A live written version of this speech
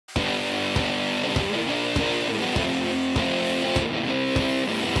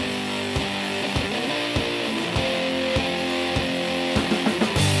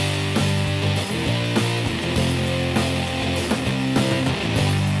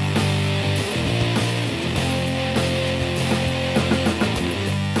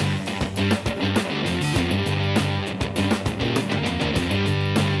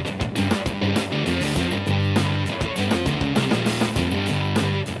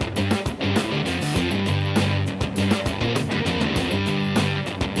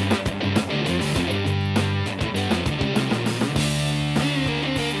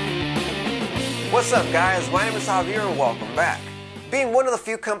What's up guys, my name is Javier and welcome back. Being one of the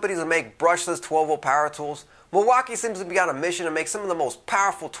few companies that make brushless 12-volt power tools, Milwaukee seems to be on a mission to make some of the most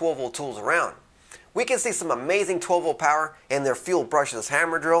powerful 12-volt tools around. We can see some amazing 12-volt power in their fuel brushless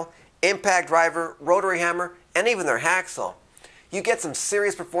hammer drill, impact driver, rotary hammer, and even their hacksaw. You get some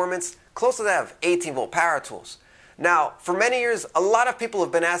serious performance close to that of 18-volt power tools. Now, for many years, a lot of people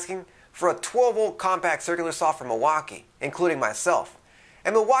have been asking for a 12-volt compact circular saw from Milwaukee, including myself.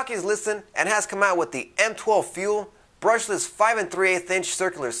 And Milwaukee's listened and has come out with the M12 Fuel brushless 5 3/8 inch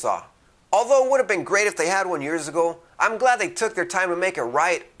circular saw. Although it would have been great if they had one years ago, I'm glad they took their time to make it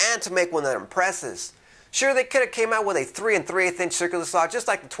right and to make one that impresses. Sure, they could have came out with a 3 3/8 inch circular saw just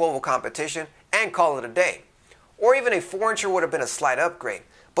like the 12-volt competition and call it a day. Or even a 4-incher would have been a slight upgrade.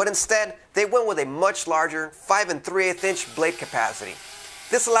 But instead, they went with a much larger 5 3/8 inch blade capacity.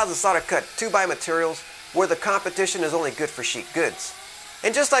 This allows the saw to cut 2x materials where the competition is only good for sheet goods.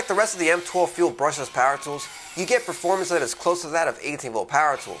 And just like the rest of the M12 Fuel brushless power tools, you get performance that is close to that of 18-volt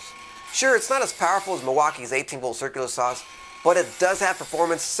power tools. Sure, it's not as powerful as Milwaukee's 18-volt circular saws, but it does have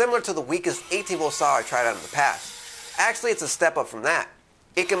performance similar to the weakest 18-volt saw I tried out in the past. Actually, it's a step up from that.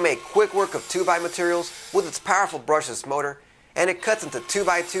 It can make quick work of 2x materials with its powerful brushless motor, and it cuts into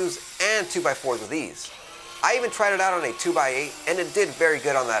 2x2s and 2x4s with ease. I even tried it out on a 2x8, and it did very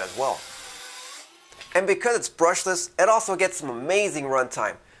good on that as well. And because it's brushless, it also gets some amazing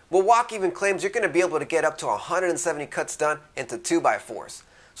runtime. Milwaukee even claims you're going to be able to get up to 170 cuts done into 2x4s.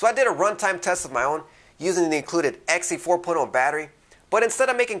 So I did a runtime test of my own using the included CCS44 battery, but instead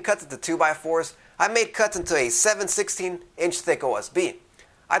of making cuts into 2x4s, I made cuts into a 7/16 inch thick OSB.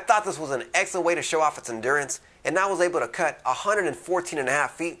 I thought this was an excellent way to show off its endurance, and I was able to cut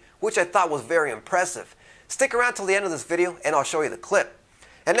 114.5 feet, which I thought was very impressive. Stick around till the end of this video and I'll show you the clip.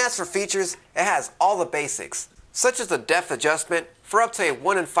 And as for features, it has all the basics, such as the depth adjustment for up to a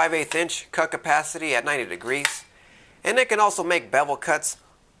 1 5/8 inch cut capacity at 90 degrees, and it can also make bevel cuts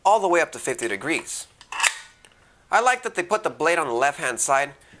all the way up to 50 degrees. I like that they put the blade on the left hand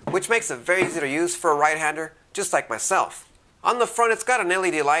side, which makes it very easy to use for a right-hander just like myself. On the front, it's got an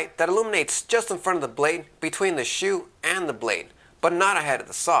LED light that illuminates just in front of the blade between the shoe and the blade, but not ahead of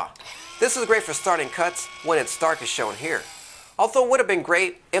the saw. This is great for starting cuts when it's dark as shown here. Although it would have been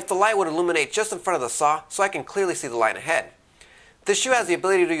great if the light would illuminate just in front of the saw so I can clearly see the line ahead. The shoe has the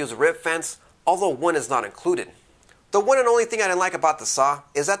ability to use a rib fence, although one is not included. The one and only thing I didn't like about the saw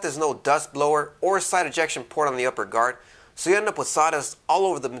is that there's no dust blower or side ejection port on the upper guard, so you end up with sawdust all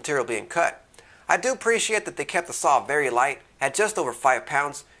over the material being cut. I do appreciate that they kept the saw very light at just over 5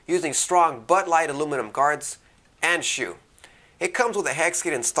 pounds using strong but light aluminum guards and shoe. It comes with a hex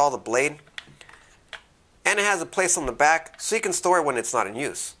kit to install the blade, and it has a place on the back so you can store it when it's not in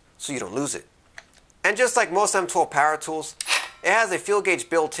use, so you don't lose it. And just like most M12 power tools, it has a fuel gauge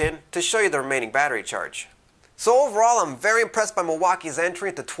built in to show you the remaining battery charge. So overall, I'm very impressed by Milwaukee's entry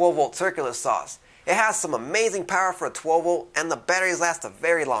into 12-volt circular saws. It has some amazing power for a 12-volt, and the batteries last a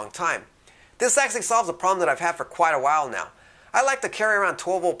very long time. This actually solves a problem that I've had for quite a while now. I like to carry around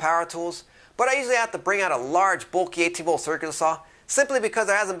 12-volt power tools, but I usually have to bring out a large, bulky 18-volt circular saw simply because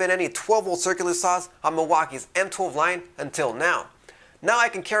there hasn't been any 12-volt circular saws on Milwaukee's M12 line until now. Now I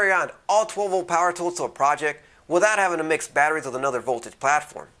can carry on all 12-volt power tools to a project without having to mix batteries with another voltage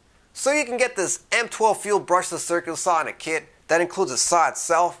platform. So you can get this M12 Fuel brushless circular saw in a kit that includes a saw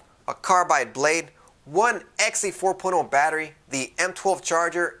itself, a carbide blade, one CCS44 battery, the M12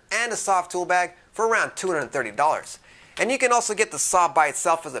 charger, and a soft tool bag for around $230. And you can also get the saw by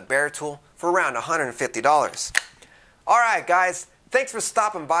itself as a bare tool for around $150. Alright guys, thanks for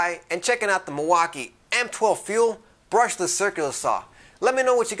stopping by and checking out the Milwaukee M12 Fuel brushless circular saw. Let me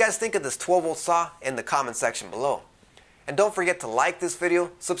know what you guys think of this 12-volt saw in the comment section below. And don't forget to like this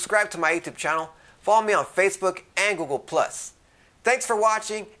video, subscribe to my YouTube channel, follow me on Facebook and Google+. Thanks for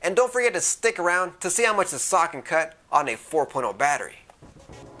watching, and don't forget to stick around to see how much the saw can cut on a 4.0 battery.